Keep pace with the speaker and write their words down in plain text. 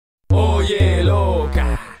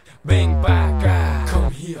ven pa' acá.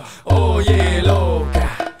 Come here. Oye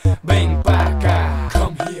loca, ven pa' acá.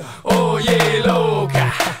 Come here. Oye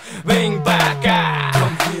loca, ven pa' acá.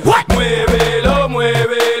 Come here. What? Muévelo,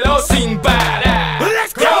 muévelo sin parar.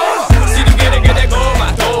 Let's go. Si tú quieres que te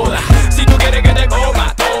coma toda, si tú quieres que te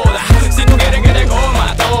coma toda, si tú quieres que te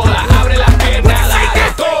coma toda, abre las piernas,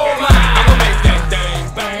 dale, toma. I'ma make that thing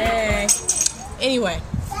bang. Anyway,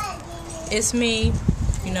 it's me.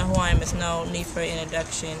 You know who I am. It's no need for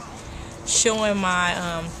introduction. Showing my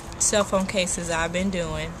cell phone cases I've been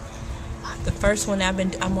doing. The first one I'm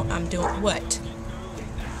doing what?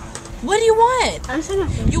 What do you want? I'm saying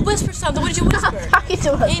You whispered something. What did you whisper? talking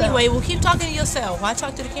to myself. Anyway, we'll keep talking to yourself. Why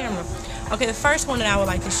talk to the camera? Okay, the first one that I would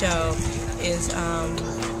like to show is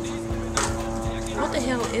what the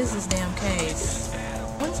hell is this damn case?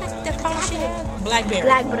 What is that phone she had? Blackberry.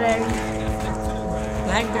 Blackberry.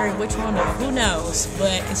 Blackberry, which one though? Who knows?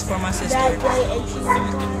 But it's for my sister. Blackberry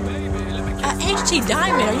H.T.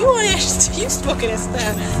 Diamond, are you on H.T.? You smoking that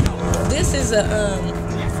stuff? This is a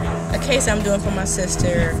case I'm doing for my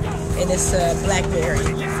sister, and it's a Blackberry.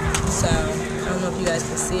 So I don't know if you guys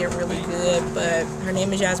can see it really good, but her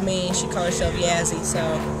name is Yasmin. She calls herself Yazzie. So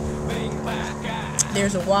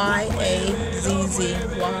there's a Y-A-Z-Z-Y.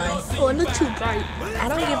 Oh, it looks too bright. I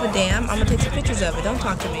don't give a damn. I'm gonna take some pictures of it. Don't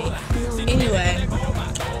talk to me. Anyway,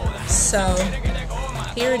 so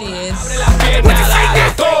here it is. I'ma make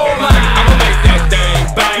that thing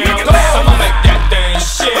bang. I'ma make that thing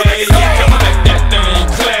shake. I'ma make that thing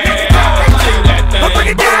clap. Kill that thing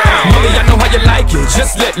bang. Mommy, I know how you like it.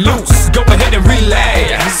 Just let loose. Go ahead and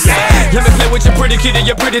relax. Let me play with your pretty kitty,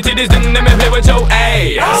 your pretty titties, then let me play with your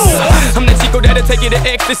ass. I'm the Chico that'll take you to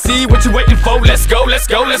ecstasy. What you waiting for? Let's go, let's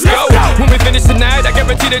go, let's go. When we finish tonight, I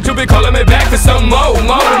guarantee that you'll be calling me back for some more.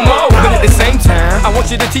 But at the same time, I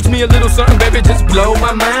want you to teach me a little something, baby, just blow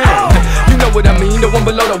my mind. You know what I mean, the one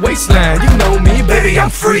below the waistline. You know me, baby, I'm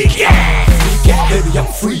freaky. Baby,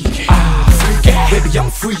 I'm freaky. Baby,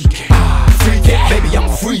 I'm freaky. Baby,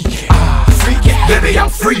 I'm freaky. Baby, I'm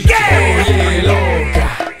freaky. Oye, loca,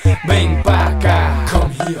 ven pa' acá.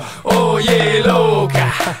 Come here. Oye,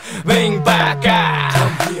 loca, ven pa' acá.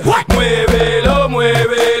 Come here. What? Muévelo,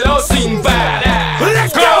 muévelo sin parar.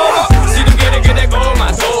 Let's go. Si tú quieres que te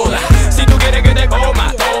coma toda, si tú quieres que te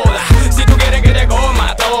coma toda, si tú quieres que te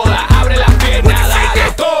coma toda, abre las piernas,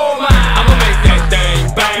 dale, toma. I'ma make that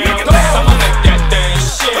thing bang. I'ma make that thing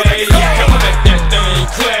shake. I'ma make that thing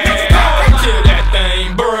clap. Kill that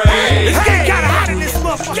thing break. It's getting kinda hot in this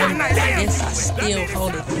motherfucker tonight. I guess I still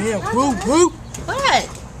hold it down. Woo. What?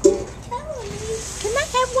 Can I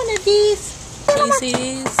have one of these? Can you see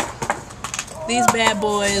these? These bad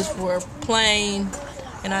boys were plain,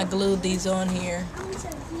 and I glued these on here.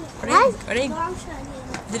 Are they?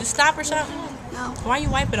 Did it stop or something? No. Why you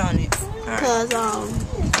wipe it on it? All right. Cause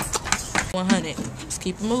 100. Let's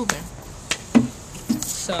keep it moving.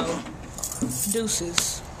 So,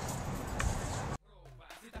 deuces.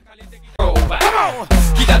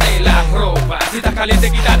 Quítate la ropa, si estás caliente,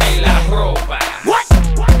 quítate la ropa. What?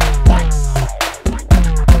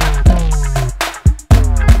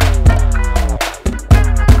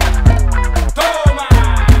 Toma.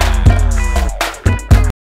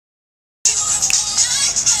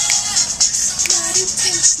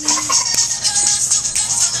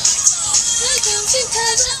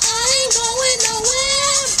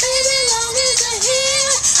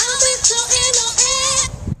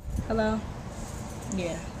 Hello?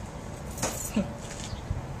 Yeah.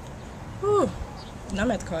 Whew. I'm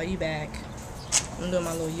gonna have to call you back. I'm doing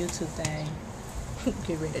my little YouTube thing.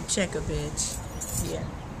 Get ready to check a bitch. Yeah.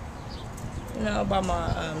 You know about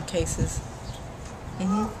my cases.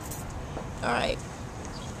 Alright.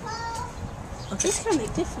 Okay. it's kind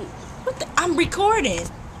of different. What the? I'm recording.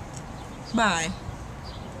 Bye.